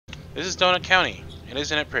This is Donut County, and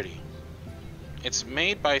isn't it pretty? It's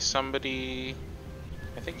made by somebody,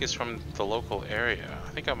 I think it's from the local area. I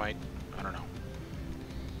think I might, I don't know.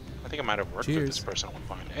 I think I might have worked with this person at one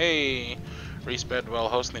point. Hey, Reese Bedwell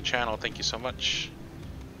hosting the channel, thank you so much.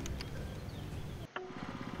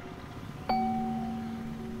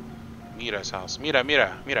 Mira's house. Mira.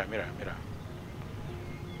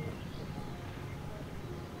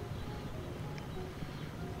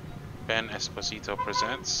 Ben Esposito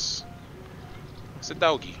presents. It's a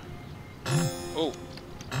doggy. Oh,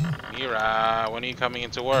 Mira, when are you coming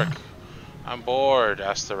into work? I'm bored,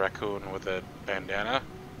 asked the raccoon with a bandana.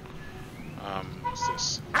 What's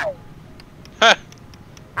this? Ha!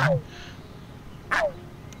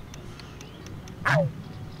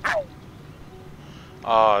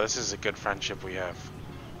 Oh, this is a good friendship we have.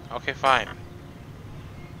 Okay, fine.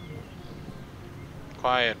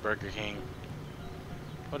 Quiet, Burger King.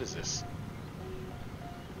 What is this?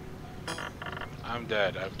 I'm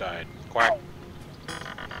dead. I've died. Quack.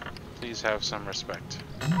 Please have some respect.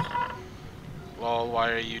 Lol,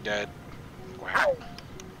 why are you dead? Quack.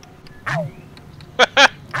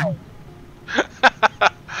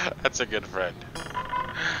 That's a good friend.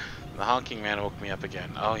 The honking man woke me up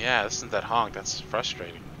again. Oh yeah, this isn't that honk. That's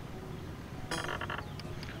frustrating.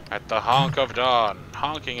 At the honk of dawn.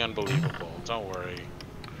 Honking unbelievable. Don't worry.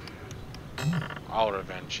 I'll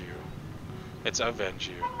revenge you. It's avenge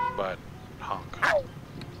you, but honk.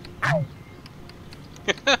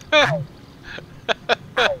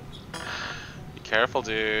 Be careful,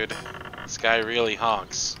 dude. This guy really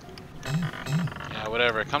honks. Yeah,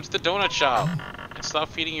 whatever. Come to the donut shop and stop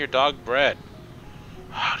feeding your dog bread.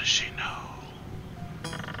 How does she know?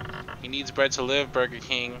 He needs bread to live, Burger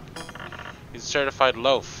King. He's a certified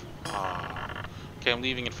loaf. Aww. Okay, I'm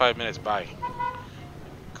leaving in 5 minutes. Bye.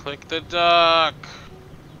 Click the duck.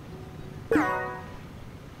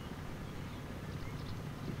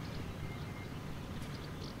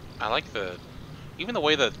 I like even the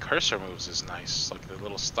way the cursor moves is nice. Like the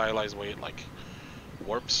little stylized way it like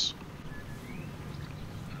warps.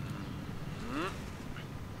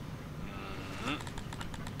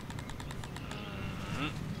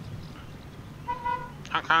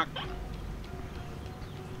 Honk honk.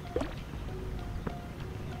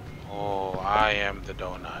 Oh, I am the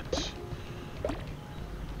donut.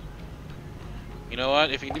 You know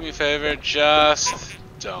what? If you can do me a favor, just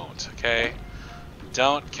don't, okay?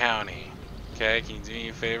 Don't county. Okay, can you do me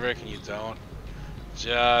a favor? Can you don't?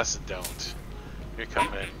 Just don't. You're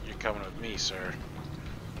coming with me, sir.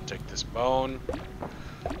 Take this bone.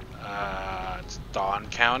 It's Dawn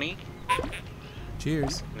County.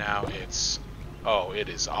 Cheers. Now it's it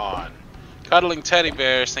is on. Cuddling teddy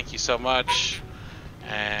bears, thank you so much.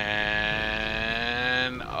 And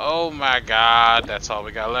oh my god, that's all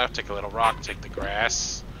we got left. Take a little rock, take the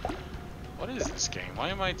grass. What is this game? Why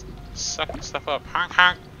am I sucking stuff up? Honk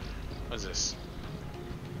honk. What is this?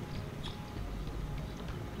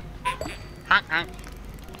 Honk honk.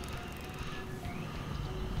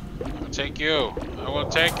 I will take you. I will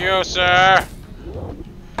take you, sir.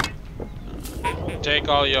 Take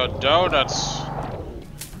all your donuts.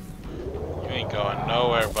 You ain't going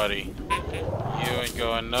nowhere, buddy. You ain't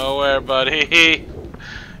going nowhere, buddy.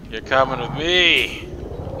 You're coming with me.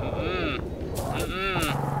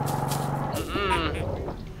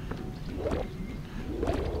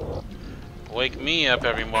 Wake me up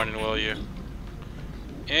every morning, will you?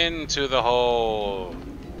 Into the hole.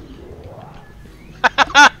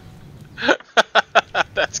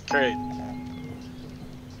 That's great.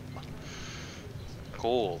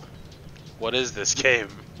 Cool. What is this game?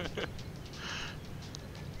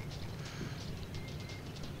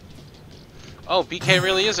 Oh, BK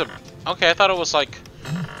really is a... Okay, I thought it was like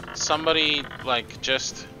somebody like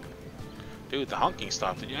just... Dude, the honking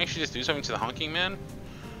stopped. Did you actually just do something to the honking man?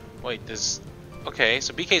 Wait, this... Okay,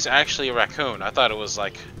 so BK's actually a raccoon. I thought it was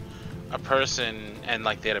like a person and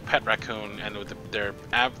like they had a pet raccoon and with their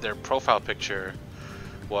profile picture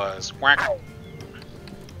was whack,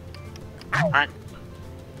 whack,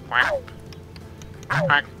 whack,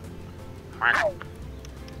 whack, whack,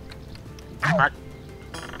 whack.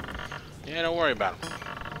 Yeah, don't worry about him.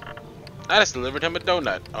 I just delivered him a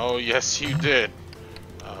donut. Oh, yes, you did.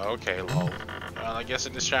 Okay, lol. Well, I guess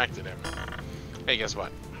it distracted him. Hey, guess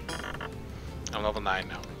what? I'm level 9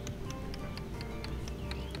 now.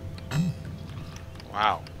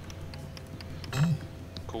 Wow.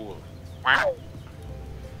 Cool. Wow.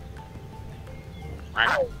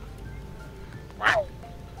 Wow. Wow.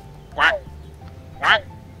 Wow. Wow.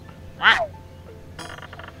 Wow.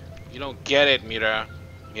 You don't get it, Mira.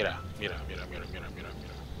 Mira.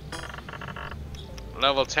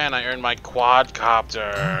 Level 10, I earned my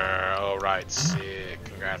quadcopter. Alright, sick.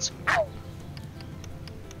 Congrats.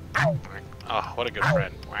 Oh, what a good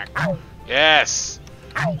friend. Yes!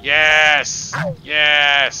 Yes!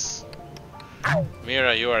 Yes!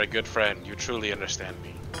 Mira, you are a good friend. You truly understand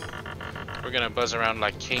me. We're gonna buzz around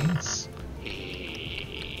like kings.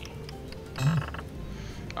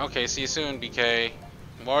 Okay, see you soon, BK.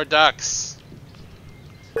 More ducks.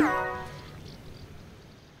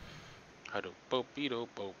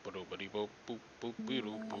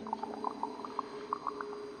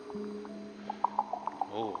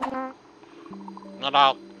 Oh. Not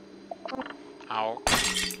out. How?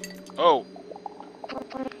 Oh.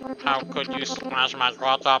 How could you smash my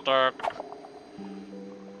quadcopter?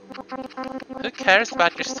 Who cares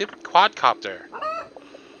about your stupid quadcopter?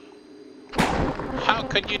 How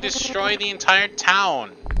could you destroy the entire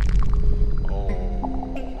town? Oh,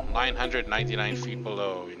 999 feet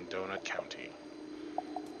below in Donut County.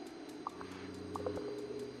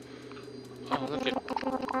 Oh, look at...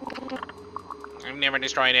 I've never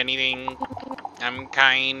destroyed anything. I'm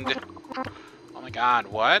kind. Oh my god,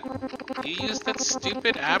 what? You used that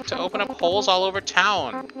stupid app to open up holes all over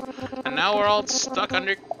town. And now we're all stuck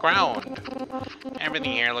underground.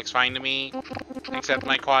 Everything here looks fine to me. Except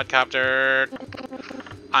my quadcopter.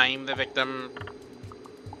 I'm the victim.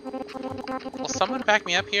 Will someone back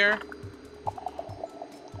me up here?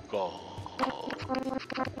 Go.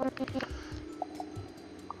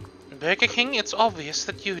 Burger King, it's obvious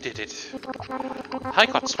that you did it. I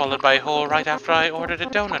got swallowed by a hole right after I ordered a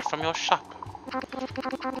donut from your shop.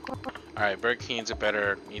 Alright, Burger King needs a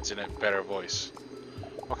better voice.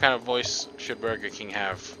 What kind of voice should Burger King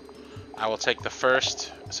have? I will take the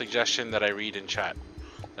first suggestion that I read in chat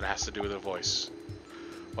that has to do with a voice.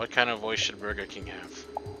 What kind of voice should Burger King have?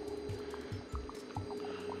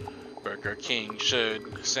 Burger King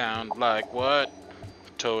should sound like what?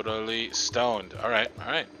 Totally stoned. Alright,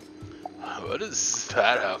 alright. What does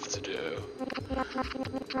that have to do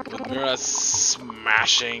with Mira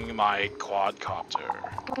smashing my quadcopter?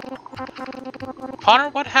 Potter,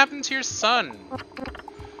 what happened to your son?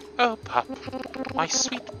 Oh, Pup. My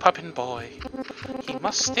sweet puppin boy. He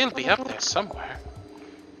must still be up there somewhere.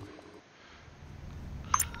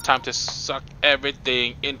 Time to suck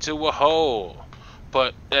everything into a hole.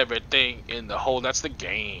 Put everything in the hole. That's the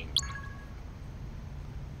game.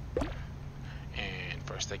 And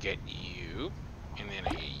first I get you. And then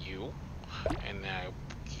I get you. And then I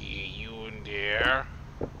get you in there.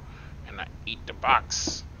 And I eat the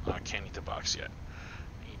box. Oh, I can't eat the box yet.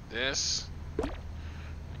 I eat this. I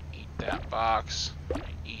eat that box. I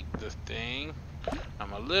eat the thing.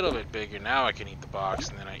 I'm a little bit bigger now. I can eat the box.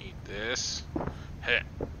 And then I eat this. Hey,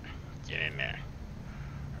 get in there.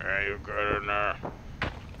 Alright, you get in there.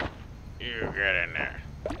 You get in there.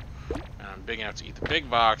 And I'm big enough to eat the big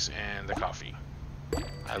box and the coffee.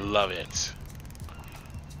 I love it.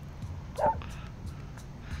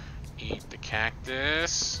 Eat the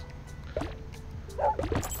cactus.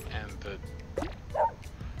 And then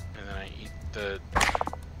I eat the...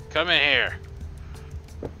 Come in here.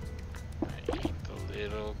 I eat the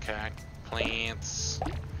little plants.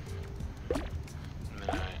 And then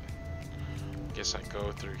I guess I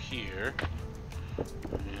go through here.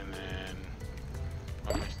 And then...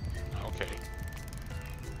 Okay.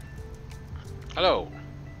 Hello.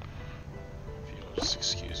 If you'll just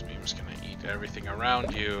excuse me, I'm just gonna eat everything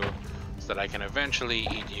around you so that I can eventually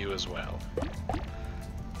eat you as well.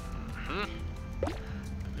 And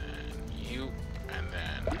then you, and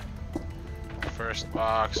then first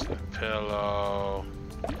box, the pillow,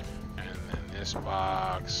 and then this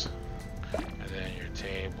box, and then your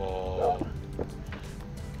table,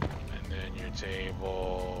 and then your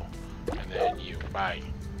table, and then you. Bye.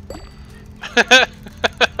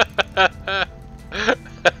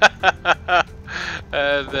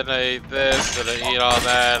 And then I eat this, and I eat all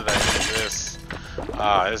that, and I eat this.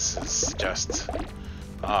 Ah, this is just...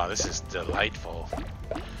 Ah, this is delightful.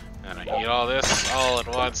 And I eat all this all at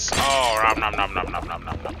once. Oh, nom nom nom nom nom nom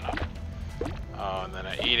nom nom nom. Oh, and then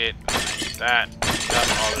I eat it, and I eat that. Got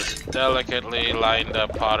all this delicately lined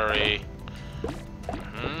up pottery.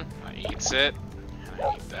 I eat it, and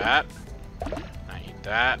I eat that. I eat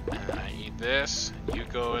that, and I eat this. You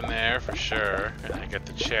go in there for sure, and I get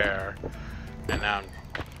the chair. And now,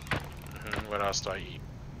 what else do I eat?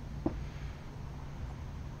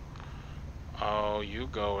 Oh, you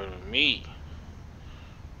go in with me.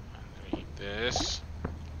 I'm gonna eat this.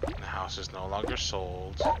 And the house is no longer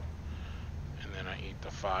sold. And then I eat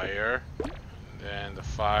the fire. And then the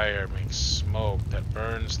fire makes smoke that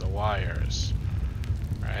burns the wires.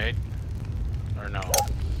 Right? Or no?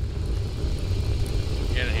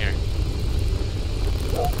 Get in here.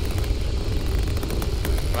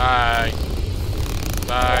 Bye.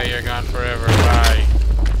 Bye, you're gone forever. Bye.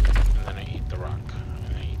 And then I eat the rock.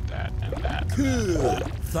 And I eat that and that. Good.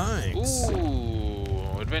 Thanks.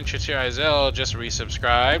 Ooh. Adventure to Izel just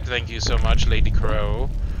resubscribed. Thank you so much, Lady Crow.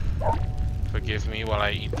 Forgive me while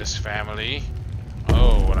I eat this family.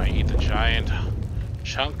 Oh, when I eat the giant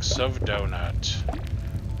chunks of donut.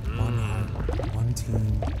 One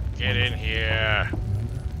team. Get in here.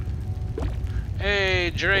 Hey,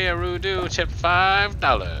 Drea Rudu tipped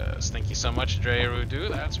 $5. Thank you so much, Drea Rudu.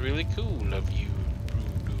 That's really cool of you,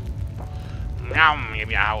 Rudu. Nom, give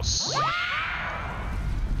me a house.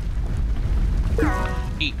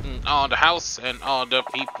 Eating all the house and all the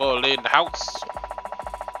people in the house.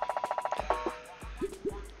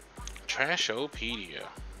 Trashopedia.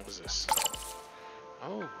 What is this?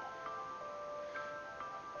 Oh.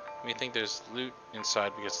 I mean, I think there's loot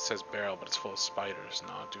inside because it says barrel, but it's full of spiders.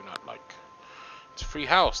 No, do not like. It's a free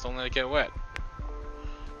house. Don't let it get wet.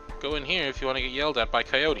 Go in here if you want to get yelled at by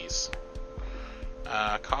coyotes.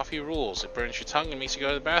 Coffee rules. It burns your tongue and makes you go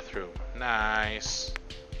to the bathroom. Nice.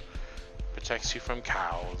 Protects you from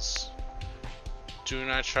cows. Do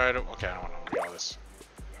not try to... Okay, I don't want to read all this.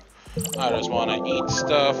 I just want to eat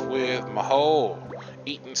stuff with my hole.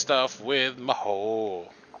 Eating stuff with my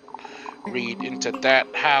hole. Read into that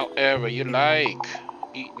however you like.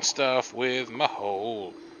 Eating stuff with my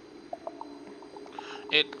hole.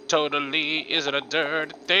 It totally isn't a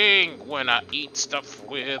dirty thing when I eat stuff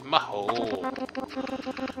with my hole.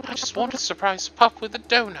 I just wanted to surprise Pup with a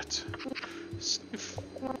donut. Sniff.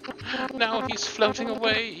 Now he's floating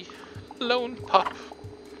away. Lone Pup.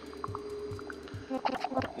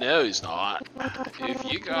 No, he's not.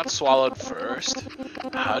 If you got swallowed first,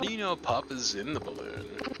 how do you know Pup is in the balloon?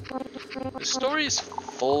 The story is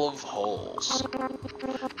full of holes.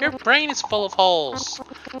 Your brain is full of holes.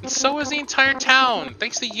 And so is the entire town,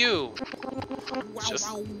 thanks to you. Just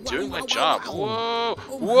doing my job. Whoa!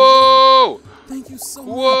 Whoa! Thank you so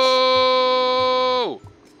much. Whoa!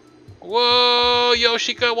 Whoa!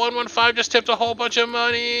 Yoshika115 just tipped a whole bunch of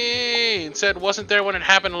money and said wasn't there when it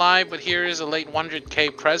happened live, but here is a late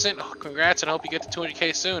 100k present. Oh, congrats, and I hope you get to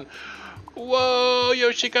 200k soon. Whoa!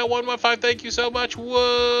 Yoshika115, thank you so much.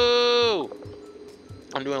 Whoa!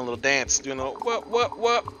 I'm doing a little dance, doing a little whoa, whoa,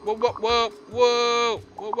 whoa, whoa, whoa, whoa, whoa,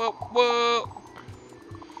 whoa, whoa, whoa.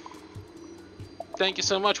 Thank you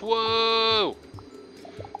so much. Whoa!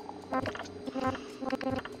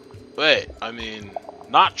 Wait, I mean,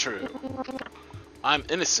 not true. I'm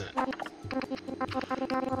innocent.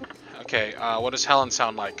 Okay, what does Helen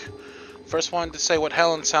sound like? First one to say what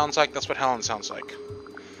Helen sounds like, that's what Helen sounds like.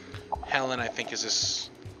 Helen, I think, is this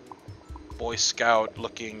Boy Scout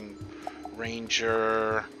looking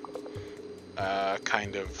ranger,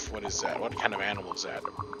 kind of, what is that? What kind of animal is that?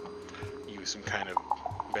 You some kind of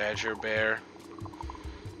badger bear?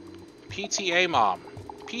 PTA mom.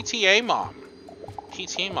 PTA mom.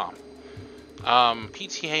 PTA mom.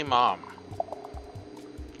 PTA mom.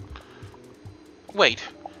 Wait,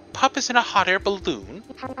 Pup is in a hot air balloon?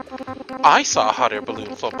 I saw a hot air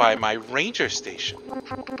balloon float by my ranger station.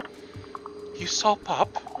 You saw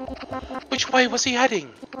Pup? Which way was he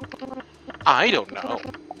heading? I don't know.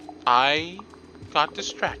 I got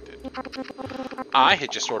distracted. I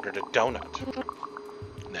had just ordered a donut.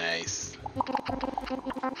 Nice.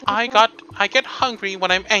 I get hungry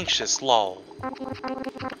when I'm anxious, lol.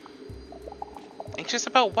 Anxious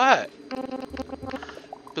about what?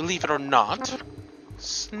 Believe it or not,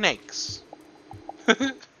 snakes.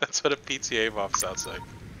 That's what a PTA mom sounds like.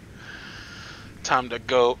 Time to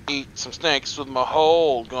go eat some snakes with my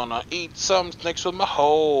hole. Gonna eat some snakes with my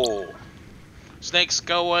hole. Snakes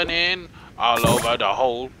going in all over the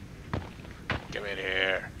hole. Come in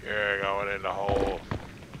here. You're going in the hole.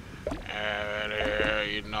 And here,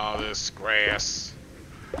 eating all this grass.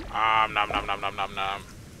 Nom nom nom nom nom nom.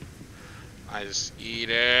 I just eat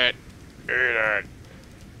it. Eat it.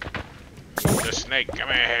 The snake, come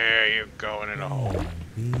in here. You're going in the hole.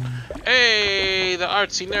 Hey, the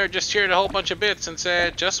artsy nerd just shared a whole bunch of bits and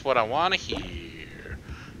said just what I want to hear.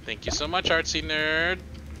 Thank you so much, artsy nerd.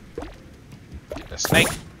 Get the snake.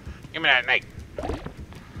 Give me that snake.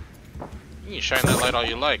 You can shine that light all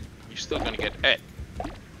you like. You're still gonna get it.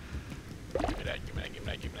 Give me that, give me that, give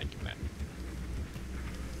me that, give me that, give me that.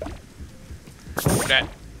 Give me that.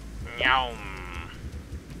 Nyam.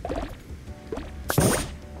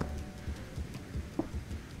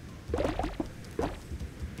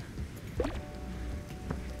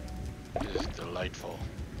 This is delightful.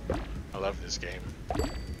 I love this game.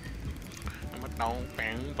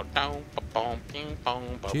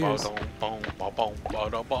 Cheers.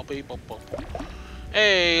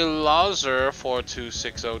 Hey,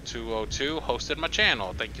 Lazer42602002 hosted my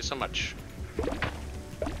channel. Thank you so much. Give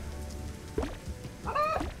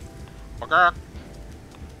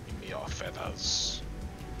me your feathers.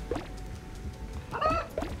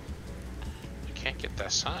 You can't get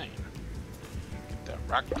that sign. Get that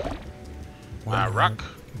rock. My rock.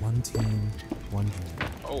 One team, one dream.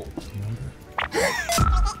 Oh. Remember?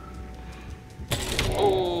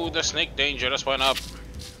 Oh, the snake danger just went up.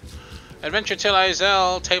 Adventure Till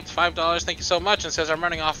Izel taped $5. Thank you so much, and says I'm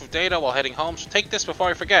running off of data while heading home, so take this before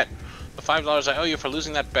I forget. The $5 I owe you for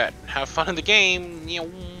losing that bet. Have fun in the game.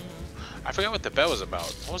 I forgot what the bet was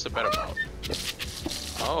about. What was the bet about?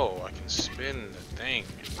 Oh, I can spin the thing.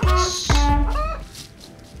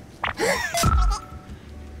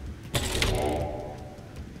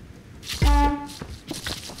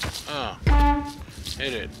 Oh,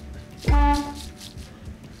 hit it.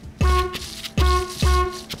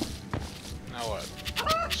 Now what?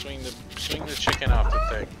 Swing the chicken off the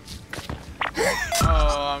thing.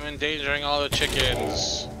 Oh, I'm endangering all the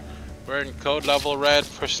chickens. We're in code level red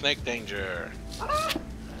for snake danger.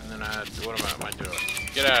 And then what am I doing?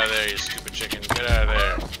 Get out of there, you stupid chicken. Get out of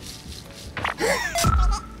there.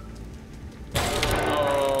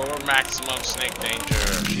 Oh, we're maximum snake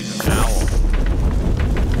danger. She's an owl.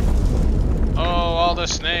 Oh, all the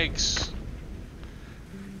snakes.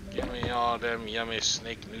 Give me all them yummy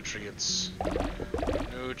snake nutrients.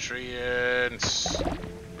 Nutrients.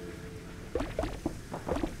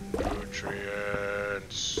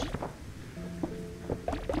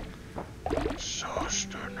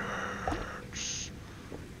 Sustenance.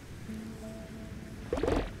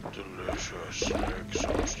 Delicious snake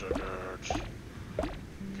sustenance.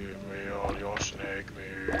 Give me all your snake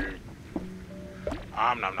meat.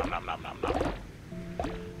 Nom nom nom nom nom nom.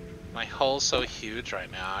 My hole's so huge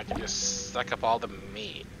right now, I can just suck up all the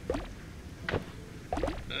meat.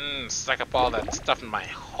 Suck up all that stuff in my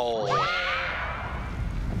hole.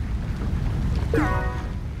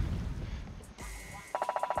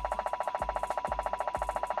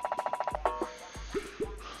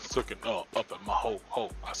 Suck it all up in my hole.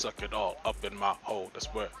 I suck it all up in my hole. That's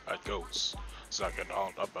where it goes. Suck it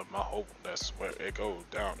all up in my hole. That's where it goes.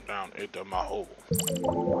 Down into my hole.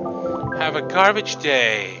 Have a garbage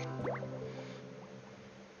day.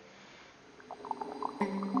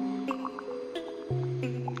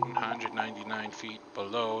 Feet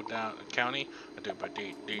below down county.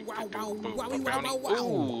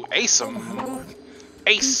 Ooh, Ace. Ace.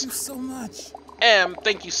 Thank you so much.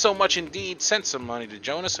 Thank you so much indeed. Sent some money to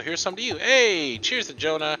Jonah, so here's some to you. Hey, cheers to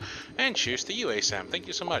Jonah, and cheers to you, Asam. Thank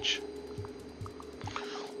you so much.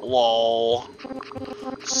 Lol.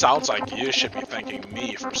 Sounds like you should be thanking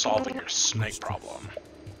me for solving your snake problem.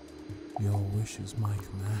 Your wish is my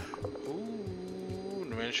command. Ooh,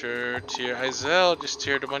 adventure tier Izel just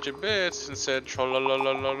tiered a bunch of bits and said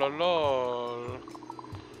trollololololol.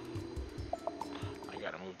 I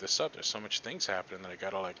gotta move this up. There's so much things happening that I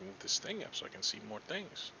gotta like move this thing up so I can see more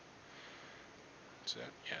things. So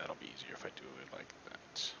that, yeah, that'll be easier if I do it like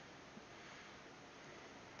that.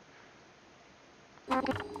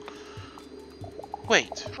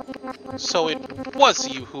 Wait, so it was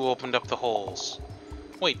you who opened up the holes.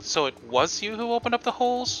 Wait, so it was you who opened up the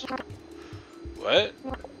holes? What?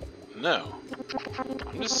 No.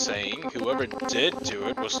 I'm just saying, whoever did do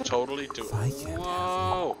it was totally doing it.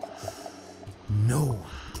 Whoa! No.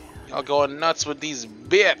 Y'all going nuts with these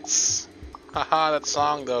bits. Haha, that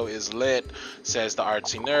song though is lit, says the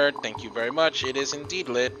artsy nerd. Thank you very much. It is indeed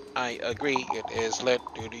lit. I agree, it is lit.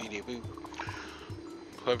 Doo-dee-dee-boo.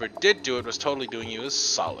 Whoever did do it was totally doing you a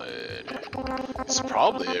solid. He's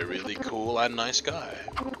probably a really cool and nice guy.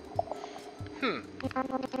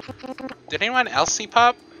 Did anyone else see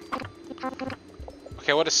Pop?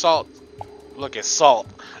 Okay, what is Salt? Look at Salt.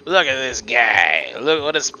 Look at this guy. Look,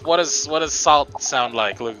 what does Salt sound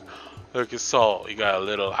like? Look at Salt. He got a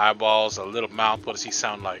little eyeballs, a little mouth. What does he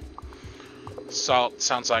sound like? Salt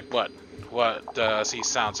sounds like what? What does he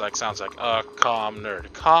sound like? Sounds like a calm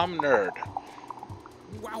nerd. Calm nerd.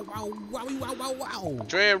 Wow, wow, wowie, wow, wow, wow.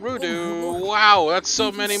 Drea Rudu, wow, that's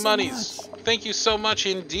so many monies. Thank you so much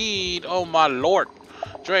indeed. Oh my lord.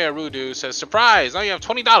 Drea Rudu says, surprise, now you have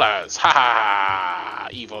 $20. Ha ha ha.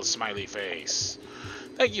 Evil smiley face.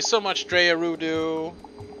 Thank you so much, Drea Rudu.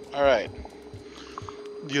 Alright.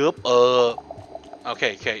 Yup,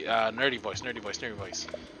 okay, nerdy voice.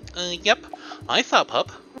 Yep, I saw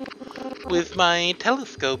Pup with my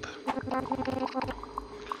telescope.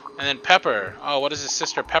 And then Pepper. Oh, what does his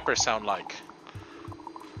sister Pepper sound like?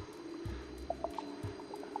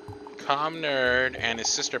 Calm nerd and his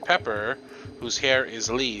sister Pepper, whose hair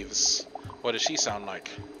is leaves. What does she sound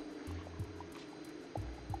like?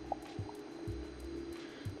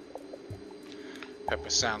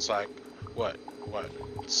 This sounds like what? What?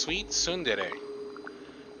 Sweet tsundere.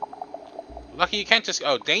 Lucky you can't just.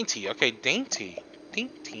 Oh, dainty. Okay, dainty.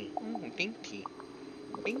 Dainty. Dainty.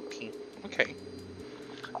 Dainty. Okay.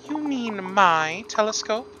 You mean my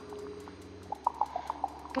telescope?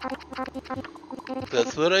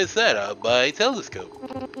 That's what I said. My telescope.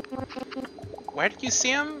 Where did you see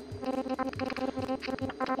him?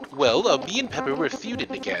 Well, me and Pepper were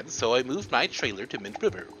feuding again, so I moved my trailer to Mint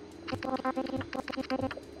River.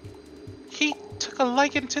 He took a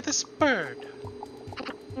liking to this bird.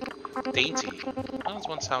 Dainty. How does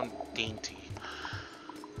one sound dainty?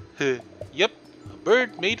 Yep, a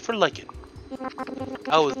bird made for liking.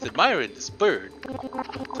 I was admiring this bird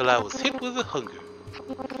till I was hit with a hunger.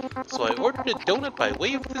 So I ordered a donut by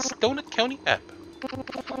way of this Donut County app.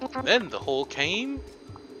 Then the hole came.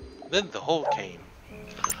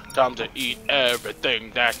 Time to eat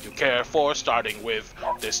everything that you care for, starting with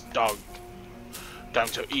this dog. Time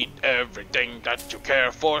to eat everything that you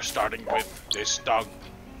care for, starting with this dog.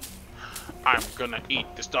 I'm gonna eat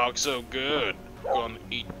this dog so good. I'm gonna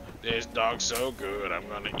eat this dog so good. I'm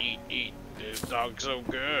gonna eat this dog so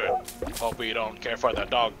good. Hope you don't care for the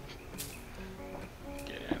dog.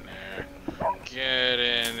 Get in there. Get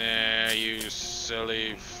in there, you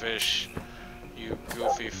silly fish. You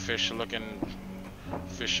goofy fish looking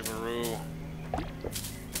fisheroo.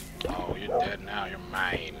 Oh, you're dead now. You're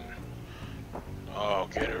mine. Oh,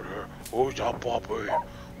 get her. Who's your puppy?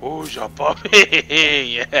 Who's your puppy?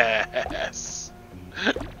 Yes.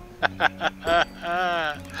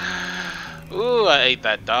 Ooh, I ate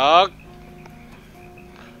that dog.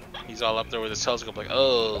 He's all up there with his telescope like,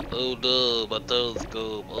 oh no, my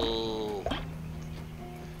telescope, oh.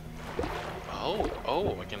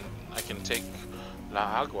 Oh, I can take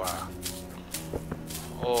la agua.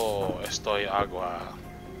 Oh, estoy agua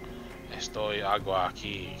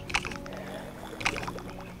aquí.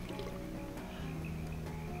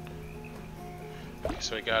 Okay,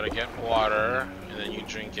 so we gotta get water, and then you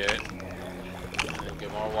drink it, and then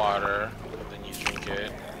get more water, and then you drink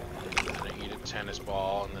it, and then eat a tennis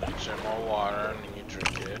ball, and then I drink more water, and then you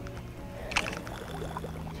drink it.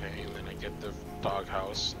 Okay, and then I get the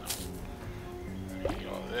doghouse. No. I eat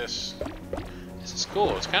all this. This is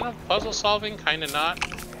cool. It's kind of puzzle solving, kind of not.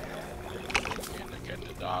 And I get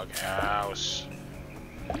the doghouse.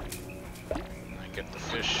 I get the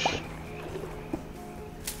fish.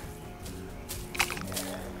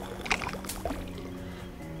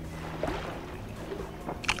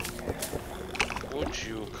 Would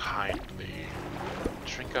you kindly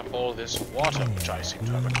drink up all this water which I seem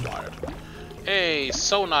to have acquired? Hey,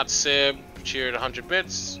 So Not Sib, cheered 100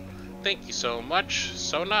 bits. Thank you so much,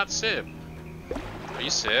 So Not Sib. Are you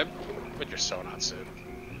Sib? But you're So Not Sib.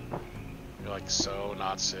 You're like So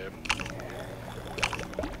Not Sib.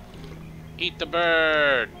 Eat the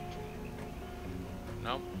bird!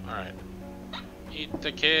 Nope, alright. Eat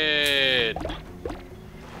the kid!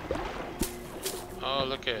 Oh,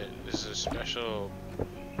 look at it. This is a special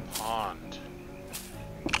pond.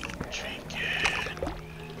 Drink it.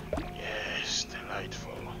 Yes,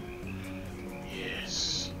 delightful.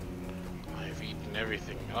 Yes. I've eaten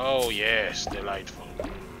everything. Oh, yes, delightful.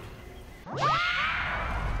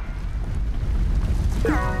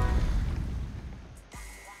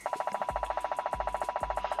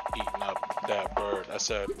 Eating up that bird. I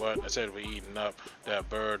said, what? I said we eating up that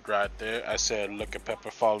bird right there. I said, look at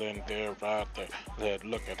Pepper fall in there right there. I said,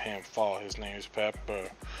 look at him fall. His name's Pepper.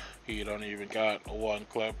 He don't even got one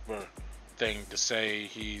clever thing to say.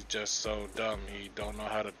 He's just so dumb. He don't know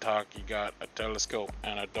how to talk. He got a telescope,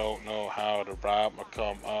 and I don't know how to rhyme or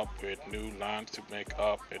come up with new lines to make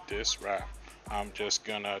up at this rhyme. I'm just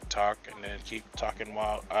gonna talk and then keep talking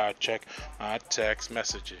while I check my text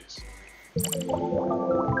messages.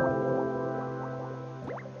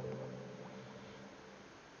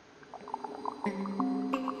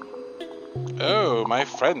 Oh, my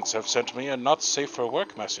friends have sent me a not safe for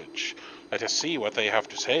work message. Let us see what they have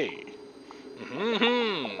to say.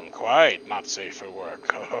 Quite not safe for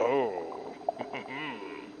work. Oh.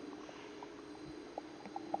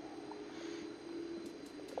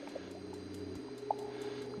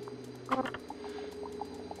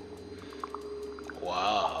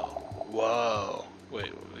 Wow.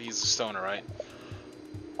 Wait, he's a stoner, right?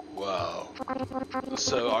 Wow.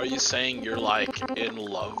 So are you saying you're like in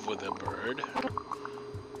love with a bird?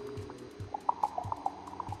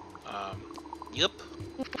 Yep.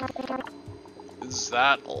 Is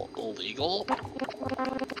that illegal?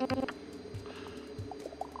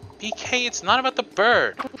 BK, it's not about the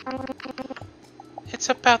bird. It's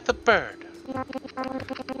about the bird.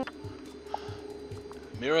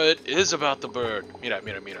 Mira, it is about the bird. Mira.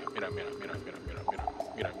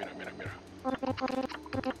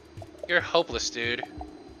 You're hopeless, dude.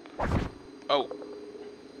 Oh.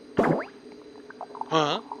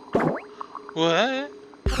 Huh? What?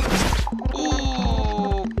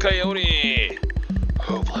 Ooh, coyote!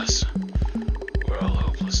 Hopeless. We're all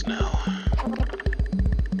hopeless now.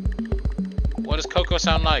 What does Coco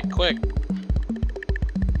sound like? Quick.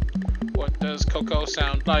 What does Coco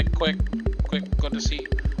sound like? Quick. Quick, go to see.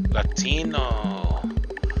 Latino.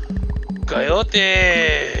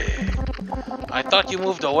 Coyote! I thought you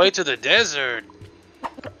moved away to the desert.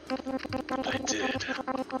 I did.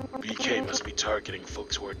 BK must be targeting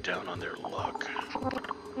folks who are down on their luck.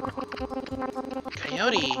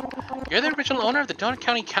 Coyote, you're the original owner of the Donut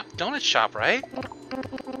County Donut Shop, right?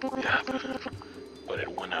 Yeah, but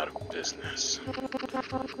it went out of business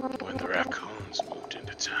when the raccoons moved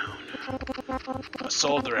into town. I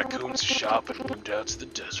sold the raccoons shop and moved out to the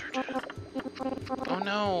desert. Oh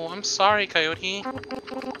no, I'm sorry, Coyote.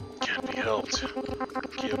 Can't be helped.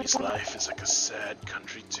 Coyote's life is like a sad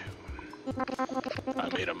country tune. I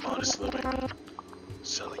made a modest living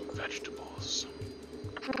selling vegetables.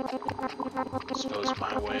 Suppose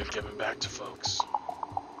my way of giving back to folks.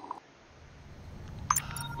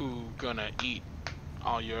 Ooh, gonna eat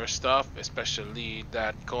all your stuff, especially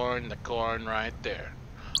that corn, the corn right there.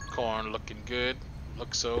 Corn looking good,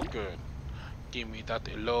 looks so good. Give me that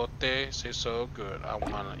elote, say so good. I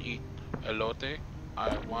wanna eat elote.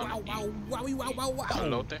 I wanna eat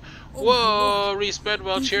elote. Whoa, Reese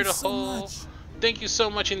Bedwell cheered a whole. Thank you so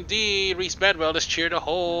much indeed. Reese Bedwell just cheered a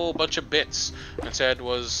whole bunch of bits and said,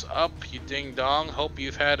 "Was up, you ding dong. Hope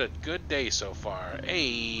you've had a good day so far."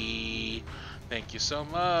 Hey, thank you so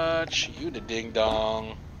much. You the ding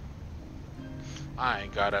dong. I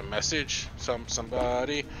got a message.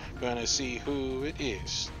 Somebody gonna see who it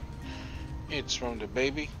is. It's from the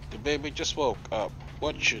baby. The baby just woke up.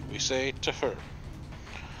 What should we say to her?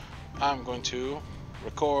 I'm going to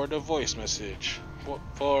record a voice message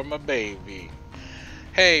for my baby.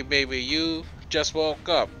 Hey baby, you just woke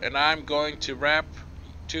up and I'm going to rap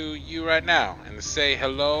to you right now and say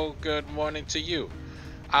hello, good morning to you.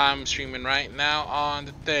 I'm streaming right now on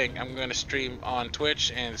the thing. I'm gonna stream on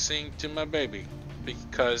Twitch and sing to my baby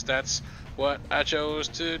because that's what I chose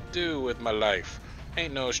to do with my life.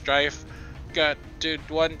 Ain't no strife. Got to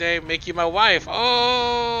one day make you my wife.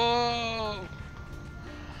 Oh!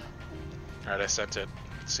 Alright, I sent it.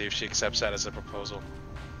 Let's see if she accepts that as a proposal.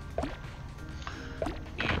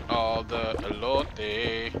 Eat all the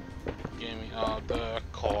elote. Give me all the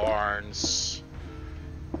corns.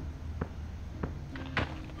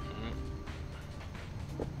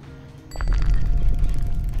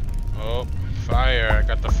 Oh, fire. I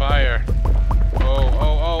got the fire.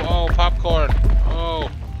 Oh, popcorn. Oh,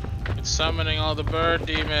 it's summoning all the bird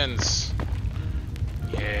demons.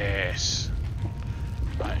 Yes.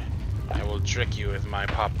 I will trick you with my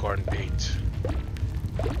popcorn bait.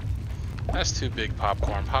 That's too big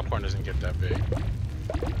popcorn. Popcorn doesn't get that big.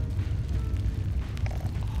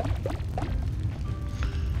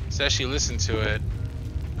 Says she listened to it.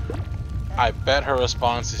 I bet her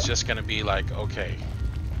response is just gonna be like, okay.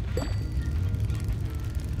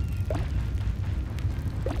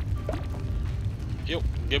 Yo,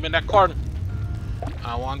 give me that corn.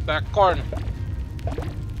 I want that corn.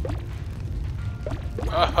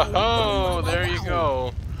 Oh, there you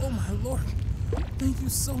go. Oh my lord. Thank you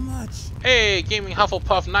so much. Hey, Gaming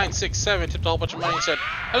Hufflepuff 967 tipped a whole bunch of money and said,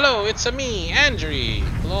 "Hello, it's me, Andrew.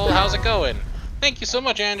 Lol, how's it going?" Thank you so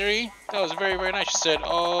much, Andrew. That was very, very nice. She said,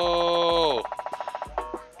 "Oh."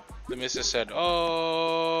 The missus said,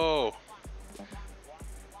 "Oh."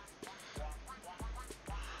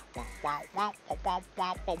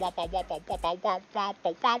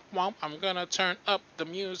 I'm gonna turn up the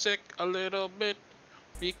music a little bit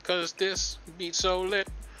because this beat's so lit.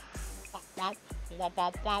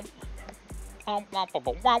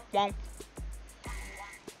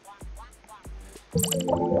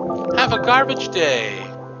 Have a garbage day.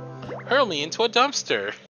 Hurl me into a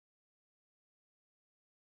dumpster.